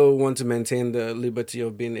you still want to maintain the liberty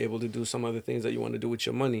of being able to do some of the things that you want to do with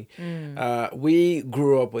your money. We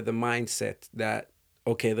grew up with the mindset that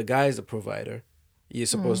the guy is a provider, you're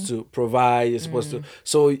supposed to provide, you're supposed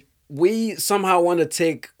to we somehow want to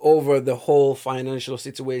take over the whole financial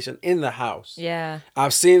situation in the house. Yeah.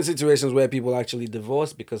 I've seen situations where people actually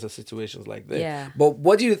divorce because of situations like that. Yeah. But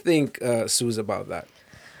what do you think, Suze, about that?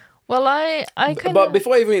 Well, I kind But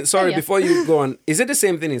before you go on, is it the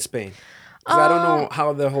same thing in Spain? Because I don't know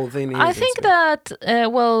how the whole thing is. I think that,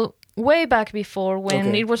 way back before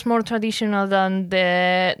when it was more traditional than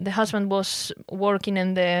the husband was working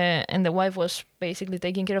and the wife was basically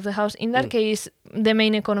taking care of the house. In that case, the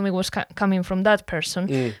main economy was coming from that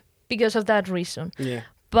person. because of that reason. Yeah.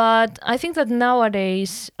 But I think that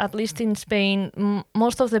nowadays, at least in Spain,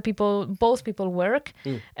 most of the people, both people work,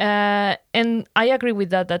 and I agree with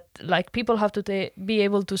that. That like people have to be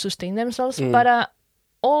able to sustain themselves, but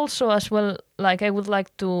also as well, like I would like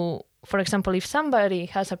to, for example, if somebody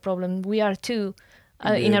has a problem, we are two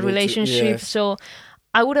in a relationship, so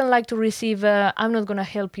I wouldn't like to receive I'm not gonna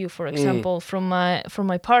help you, for example, from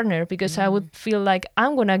my partner, because I would feel like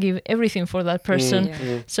I'm gonna give everything for that person.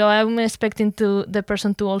 So I'm expecting the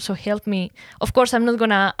person to also help me. Of course, I'm not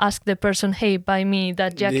gonna ask the person, hey, buy me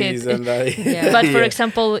that jacket. But for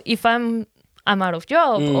example, if I'm out of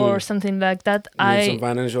job or something like that, need some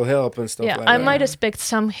financial help and stuff like that. I might expect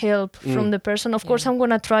some help from the person. Of course, I'm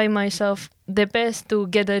gonna try myself the best to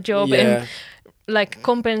get a job and like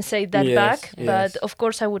compensate that back, but of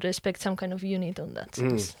course I would expect some kind of unit on that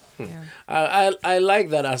sense. I like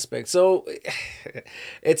that aspect. So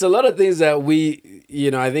it's a lot of things that we,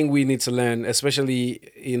 I think we need to learn, especially,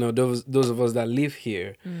 those of us that live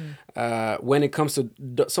here, when it comes to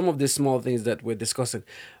some of these small things that we're discussing.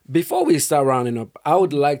 Before we start rounding up, I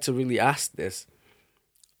would like to really ask this.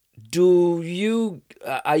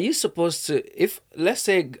 Are you supposed to, if, let's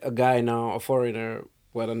say a guy now, a foreigner,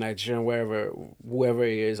 whether Nigerian, whoever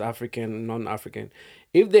he is, African, non-African,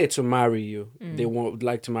 if they're to marry you, they would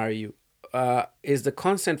like to marry you, is the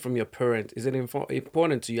consent from your parent, is it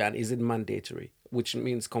important to you, and is it mandatory, which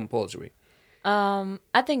means compulsory?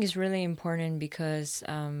 I think it's really important because...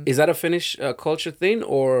 is that a Finnish culture thing,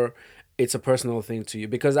 or it's a personal thing to you?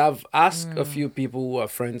 Because I've asked a few people who are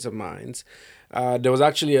friends of mine. There was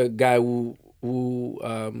actually a guy who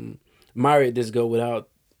married this girl without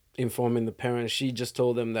informing the parents. She just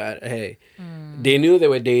told them that, hey, they knew they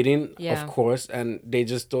were dating, of course, and they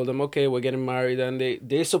just told them, okay, we're getting married, and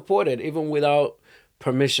they supported even without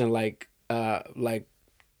permission. Like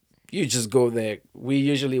you just go there. We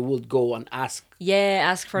usually would go and ask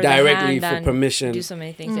for directly the hand for permission. Do so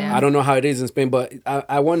many things. I don't know how it is in Spain, but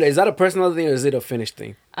I wonder, is that a personal thing or is it a Finnish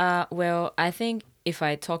thing? Well, I think if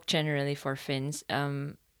I talk generally for Finns,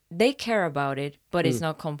 they care about it, but it's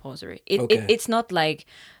not compulsory. It's not like,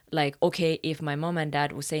 okay, if my mom and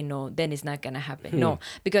dad will say no, then it's not gonna happen. No,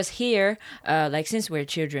 because here, since we're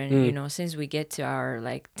children, since we get to our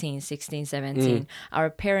teens, 16, 17, our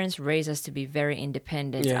parents raise us to be very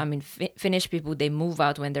independent. I mean, Finnish people, they move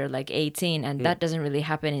out when they're 18, and that doesn't really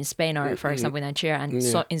happen in Spain or, for example, in Nigeria, and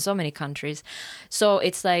so in so many countries. So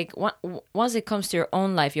it's like once it comes to your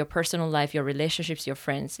own life, your personal life, your relationships, your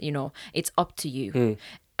friends, it's up to you.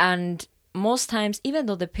 And most times, even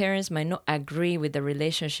though the parents might not agree with the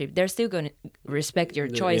relationship, they're still going to respect your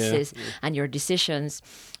choices and your decisions.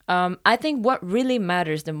 I think what really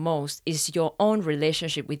matters the most is your own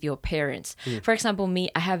relationship with your parents. For example, me,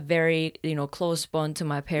 I have very, close bond to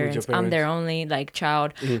my parents. I'm their only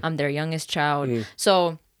child. I'm their youngest child.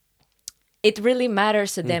 So it really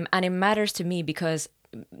matters to them, and it matters to me because,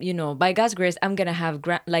 by God's grace, I'm going to have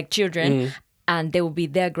children. And they will be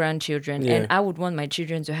their grandchildren. And I would want my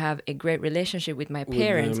children to have a great relationship with my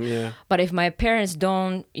parents. But if my parents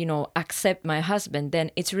don't, accept my husband,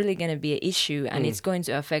 then it's really going to be an issue, and it's going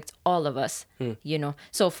to affect all of us,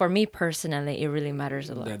 So for me personally, it really matters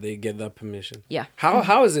a lot. That they get that permission. Yeah.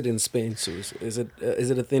 How is it in Spain, Sus? Is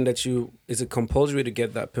it a thing that is it compulsory to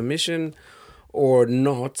get that permission or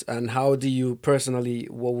not? And how do you personally,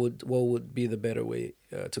 what would be the better way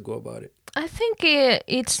to go about it? I think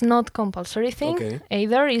it's not compulsory thing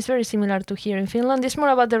either. It's very similar to here in Finland. It's more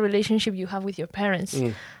about the relationship you have with your parents.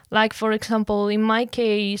 Like, for example, in my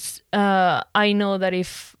case, I know that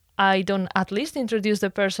if I don't at least introduce the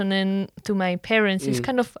person to my parents, it's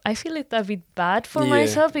kind of, I feel it a bit bad for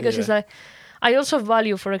myself, because it's like, I also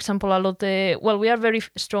value, for example, a lot we are very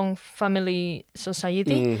strong family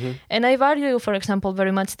society, and I value, for example,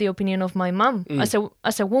 very much the opinion of my mom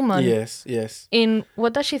as a woman. Yes. In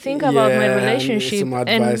what does she think about my relationship,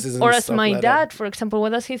 or as my dad, for example,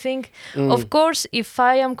 what does he think? Of course, if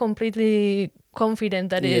I am completely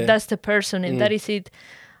confident that that's the person and that is it,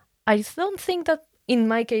 I don't think that in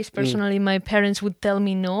my case personally, my parents would tell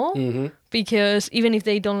me no, because even if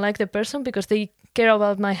they don't like the person, because they care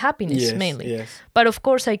about my happiness mainly. But of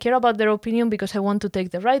course, I care about their opinion because I want to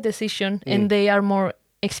take the right decision, and they are more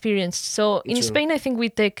experienced. So in Spain, I think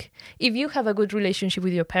if you have a good relationship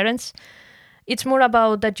with your parents, it's more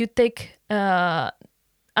about that you take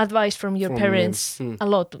advice from your parents a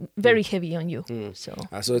lot, very heavy on you. So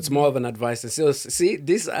it's more of an advice. So see,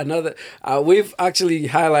 this another, we've actually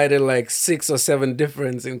highlighted 6 or 7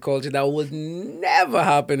 differences in culture that would never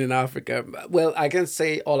happen in Africa. Well, I can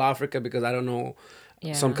say all Africa because I don't know,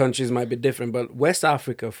 some countries might be different, but West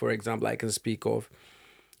Africa, for example, I can speak of.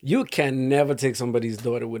 You can never take somebody's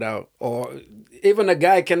daughter without, or even a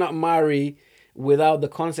guy cannot marry without the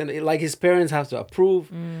consent. Like his parents have to approve,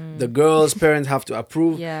 the girl's parents have to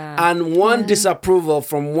approve, and one disapproval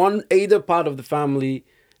from either part of the family,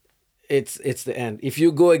 it's the end. If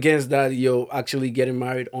you go against that, you're actually getting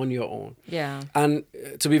married on your own. Yeah. And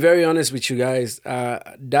to be very honest with you guys,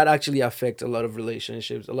 that actually affects a lot of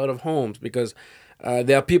relationships, a lot of homes, because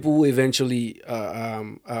there are people who eventually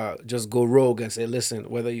just go rogue and say, listen,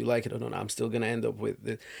 whether you like it or not, I'm still going to end up with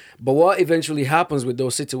this. But what eventually happens with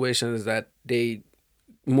those situations is that they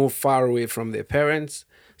move far away from their parents.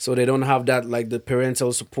 So they don't have that, like the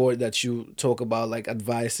parental support that you talk about, like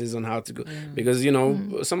advices on how to go. Because, you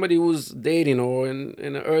know, somebody who's dating or in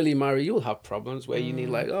an early marriage, you'll have problems where you need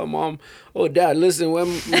like, oh, mom, oh, dad, listen, when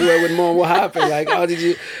we were with mom, what happened? Like, how did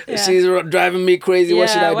you, she's driving me crazy. What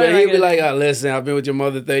should I do? He'll be like, oh, listen, I've been with your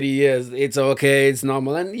mother 30 years. It's okay. It's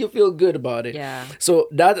normal. And you feel good about it. Yeah. So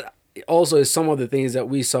that also is some of the things that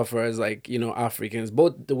we suffer as, like, you know, Africans,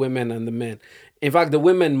 both the women and the men. In fact, the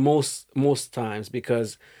women most times,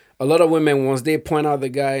 because a lot of women, once they point out the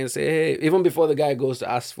guy and say, hey, even before the guy goes to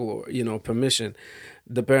ask for, you know, permission,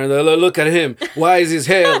 the parents are like, look at him. Why is his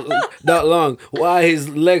hair that long? Why his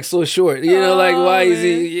legs so short? You know, like, why is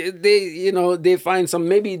he? They, you know, they find some,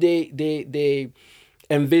 maybe they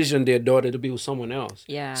envision their daughter to be with someone else.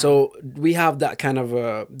 Yeah. So we have that kind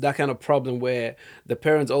of problem where the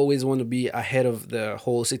parents always want to be ahead of the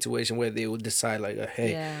whole situation, where they would decide like,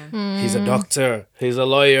 hey, he's a doctor, he's a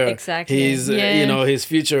lawyer, exactly. He's you know, his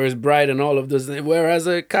future is bright and all of those things. Whereas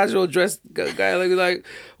a casual dressed guy like,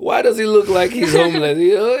 why does he look like he's homeless?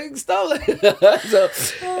 You know, stuff like that.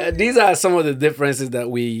 So these are some of the differences that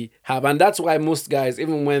we have, and that's why most guys,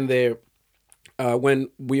 even when they're when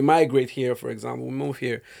we migrate here, for example, we move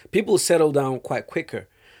here, people settle down quite quicker,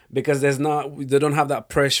 because they don't have that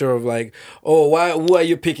pressure of like, oh, who are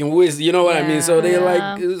you picking? Who is, you know what I mean? So they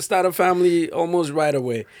like start a family almost right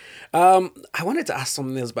away. I wanted to ask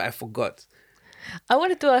something else, but I forgot. I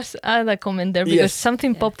wanted to add a comment there, because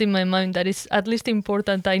something popped in my mind that is at least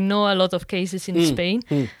important. I know a lot of cases in Spain.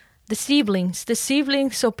 The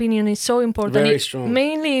siblings' opinion is so important. Very strong.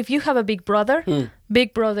 Mainly if you have a big brother,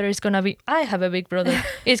 big brother is going to be, I have a big brother,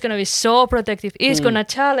 he's going to be so protective. He's going to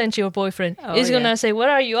challenge your boyfriend. He's going to say, what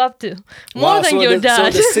are you up to? More than your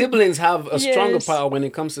dad. So the siblings have a stronger power when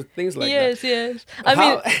it comes to things like that. Yes. I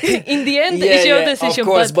mean, in the end, it's your decision. Of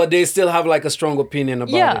course, but they still have like a strong opinion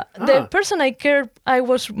about it. The person I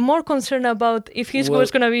was more concerned about if he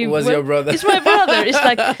was going to be... Was your brother? It's my brother. It's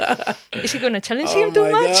like, is he going to challenge him too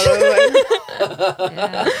much?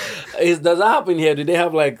 Does that happen here? Do they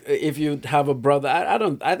have like, if you have a brother,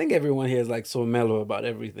 I think everyone here is like so mellow about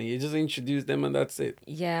everything. You just introduce them and that's it.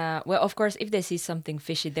 Yeah, well, of course, if they see something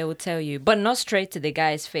fishy, they will tell you, but not straight to the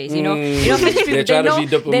guy's face. You know, British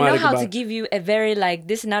people, they know how to give you a very like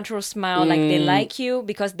this natural smile, like they like you,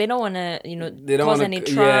 because they don't want to, cause any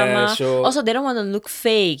trauma. Yeah, sure. Also, they don't want to look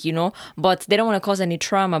fake, but they don't want to cause any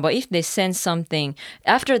trauma. But if they sense something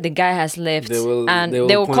after the guy has left, they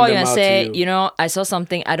will call you and say, I saw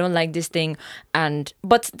something, I don't like this thing,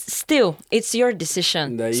 but still, it's your decision.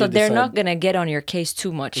 So they're not gonna get on your case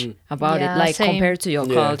too much about it, like compared to your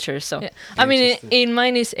culture. So I mean, in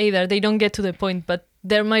mine is either they don't get to the point, but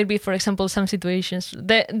there might be, for example, some situations.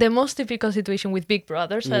 The most typical situation with big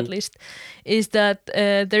brothers, at least, is that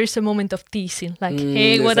there is a moment of teasing, like,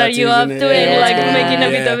 "Hey, what are you up to?" Like making a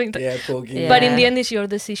bit of it. Poking. But in the end, it's your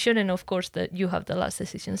decision, and of course, that you have the last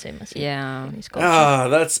decision, same as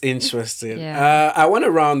that's interesting. I want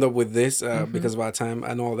to round up with this because of our time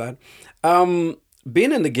and all that.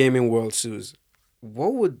 Being in the gaming world, Suze,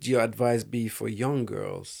 what would your advice be for young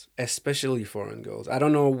girls, especially foreign girls? I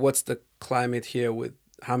don't know what's the climate here with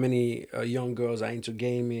how many young girls are into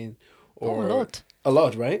gaming. Or a lot. A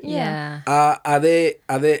lot, right? Yeah. Are they?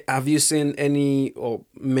 Have you seen any or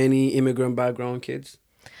many immigrant background kids?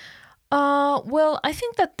 Well, I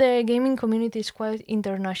think that the gaming community is quite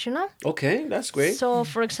international. Okay, that's great. So,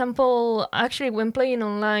 for example, actually, when playing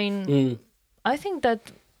online, I think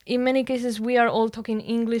that in many cases we are all talking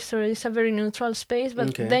English, so it's a very neutral space.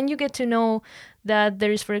 But then you get to know that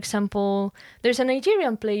there is, for example, there's a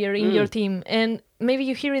Nigerian player in your team, and maybe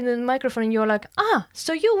you hear it in the microphone and you're like,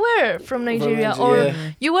 so you were from Nigeria, or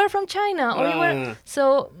you were from China, or you were...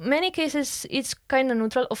 So many cases it's kind of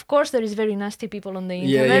neutral. Of course, there is very nasty people on the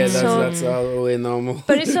internet. That's always normal.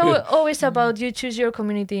 But it's always about you choose your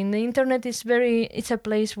community. In the internet, it's a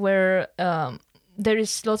place where... there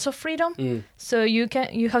is lots of freedom, so you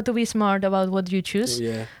have to be smart about what you choose.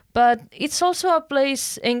 But it's also a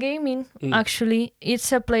place, in gaming, actually,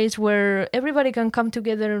 it's a place where everybody can come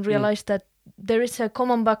together and realize that there is a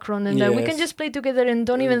common background and that we can just play together and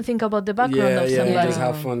don't even think about the background of somebody. Yeah, just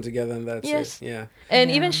have fun together and that's it. Yeah.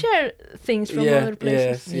 And even share things from other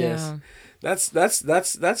places. Yes.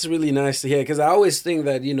 That's really nice to hear, because I always think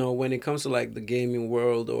that, you know, when it comes to like the gaming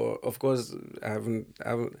world, or of course I've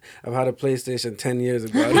had a PlayStation 10 years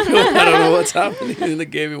ago. I don't know what's happening in the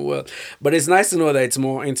gaming world, but it's nice to know that it's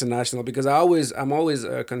more international, because I'm always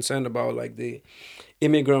concerned about like the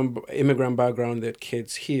immigrant background that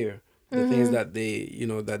kids hear, the things that they, you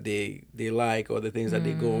know, that they like, or the things that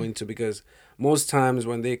they go into, because most times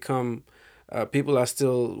when they come, people are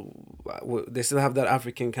still, they still have that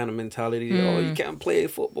African kind of mentality. Oh, you can't play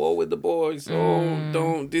football with the boys. Oh,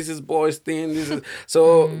 don't, this is boys thing. This is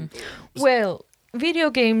so. Well, video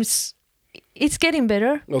games, it's getting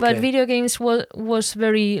better, but video games was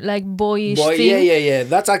very like boyish thing. Yeah.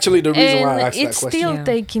 That's actually the reason why I asked that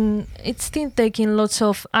question. It's still taking lots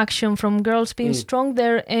of action from girls being strong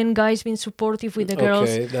there and guys being supportive with the girls.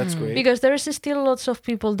 Okay, that's great. Because there's still lots of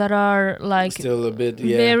people that are like still a bit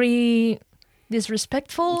very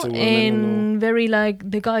disrespectful and very like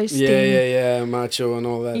the guys thing. Macho and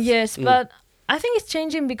all that. Yes, but I think it's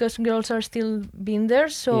changing because girls are still being there.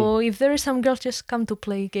 So if there is some girls, just come to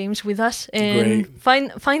play games with us and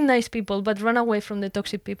find nice people, but run away from the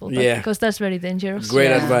toxic people. Because that's very dangerous.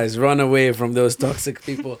 Great advice. Run away from those toxic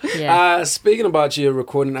people. Speaking about you, a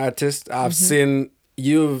recording artist, I've seen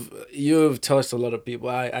you've touched a lot of people.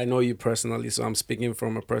 I know you personally, so I'm speaking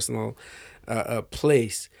from a personal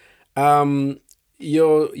place.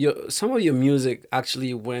 Your some of your music actually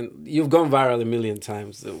you've gone viral a million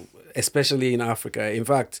times, especially in Africa. In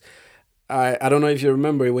fact, I don't know if you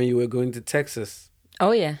remember when you were going to Texas.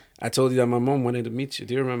 Oh yeah. I told you that my mom wanted to meet you.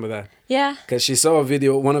 Do you remember that? Yeah. Because she saw a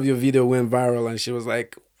video, one of your video went viral, and she was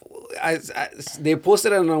like, they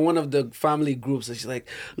posted it on one of the family groups, and she's like,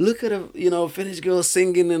 look at a Finnish girl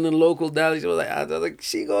singing in the local deli. She was like,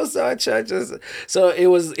 she goes to our churches. So it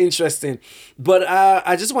was interesting. But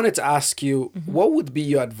I just wanted to ask you, what would be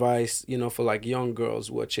your advice, for like young girls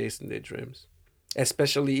who are chasing their dreams,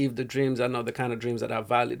 especially if the dreams are not the kind of dreams that are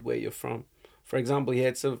valid where you're from? For example,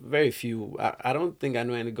 it's a very few. I don't think I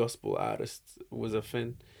know any gospel artists was a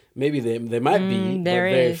Finn. Maybe they might be, but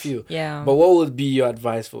very few. Yeah. But what would be your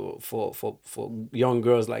advice for young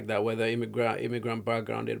girls like that, whether immigrant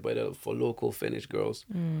backgrounded, whether for local Finnish girls?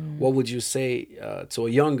 What would you say to a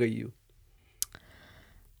younger you?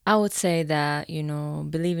 I would say that,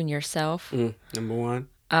 believe in yourself. Number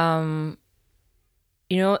one.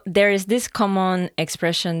 There is this common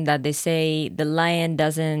expression that they say the lion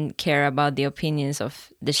doesn't care about the opinions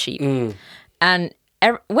of the sheep. And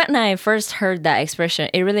when I first heard that expression,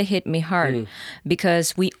 it really hit me hard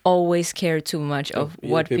because we always care too much of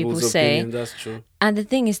what people say. Opinion, that's true. And the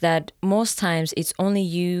thing is that most times it's only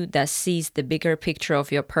you that sees the bigger picture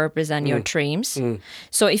of your purpose and your dreams.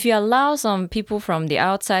 So if you allow some people from the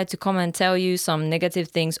outside to come and tell you some negative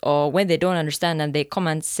things, or when they don't understand and they come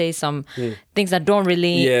and say some things that don't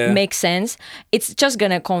really make sense, it's just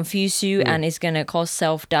going to confuse you and it's going to cause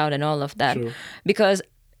self-doubt and all of that. True. Because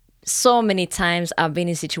so many times I've been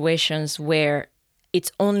in situations where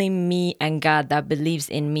it's only me and God that believes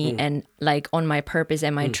in me and like on my purpose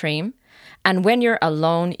and my dream. And when you're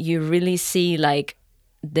alone, you really see like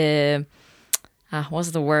the,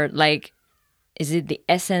 what's the word? Like, is it the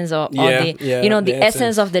essence of the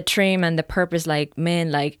essence of the dream and the purpose? Like,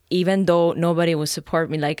 man, like even though nobody will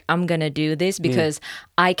support me, like I'm gonna do this because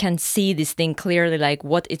I can see this thing clearly, like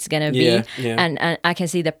what it's gonna be, and I can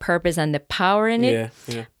see the purpose and the power in it.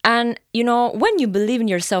 And when you believe in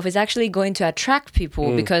yourself, it's actually going to attract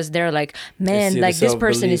people because they're like, man, like this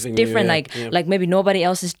person is different. Like maybe nobody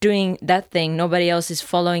else is doing that thing, nobody else is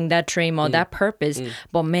following that dream or that purpose.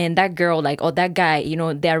 But man, that girl, like, or that guy,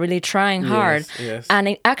 they're really trying hard. Yes. And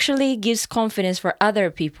it actually gives confidence for other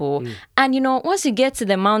people. And once you get to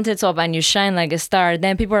the mountaintop and you shine like a star,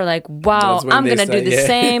 then people are like, wow, I'm gonna do the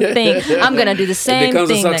same thing. I'm gonna do the same thing. It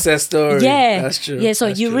becomes a success story. Yeah, that's true. Yeah, so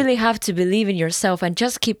that's you true. really have to believe in yourself and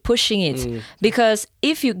just keep pushing it, because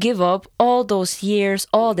if you give up all those years,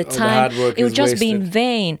 all the time, it will just be in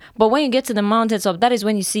vain. But when you get to the mountaintop, that is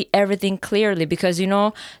when you see everything clearly, because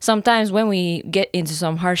sometimes when we get into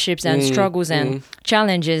some hardships and struggles and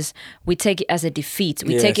challenges, we take it as a defeat.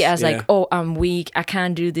 We take it as like, oh, I'm weak, I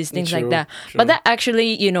can't do these things like that. But that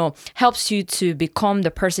actually helps you to become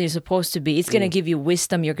the person you're supposed to be. It's going to give you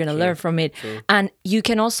wisdom. You're going to learn from it, and you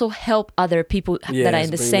can also help other people that are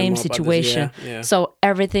in the same situation. So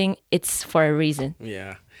everything, it's for a reason.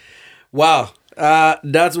 Yeah. Wow.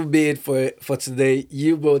 That would be it for today.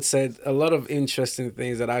 You both said a lot of interesting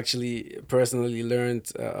things that I actually personally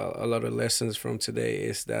learned a lot of lessons from today.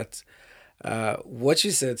 Is that What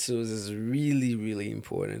you said, Suze, is really, really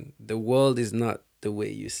important. The world is not the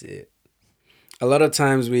way you see it. A lot of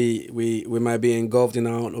times we might be engulfed in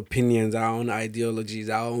our own opinions, our own ideologies,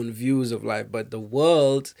 our own views of life, but the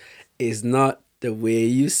world is not the way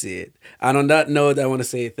you see it. And on that note, I want to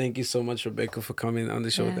say thank you so much, Rebecca, for coming on the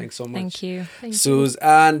show. Thanks so much. Thank you. Suze.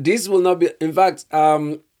 And this will not be, in fact,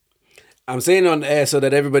 I'm saying on air so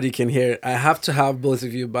that everybody can hear. I have to have both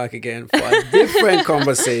of you back again for a different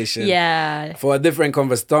conversation. Yeah. For a different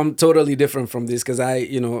conversation, totally different from this, because I,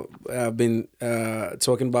 I've been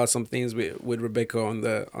talking about some things with Rebecca on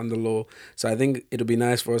the low. So I think it'll be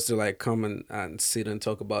nice for us to like come and sit and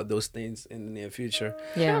talk about those things in the near future.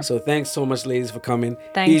 Yeah. So thanks so much, ladies, for coming.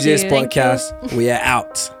 Thank EJ's you. podcast. We are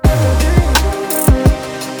out.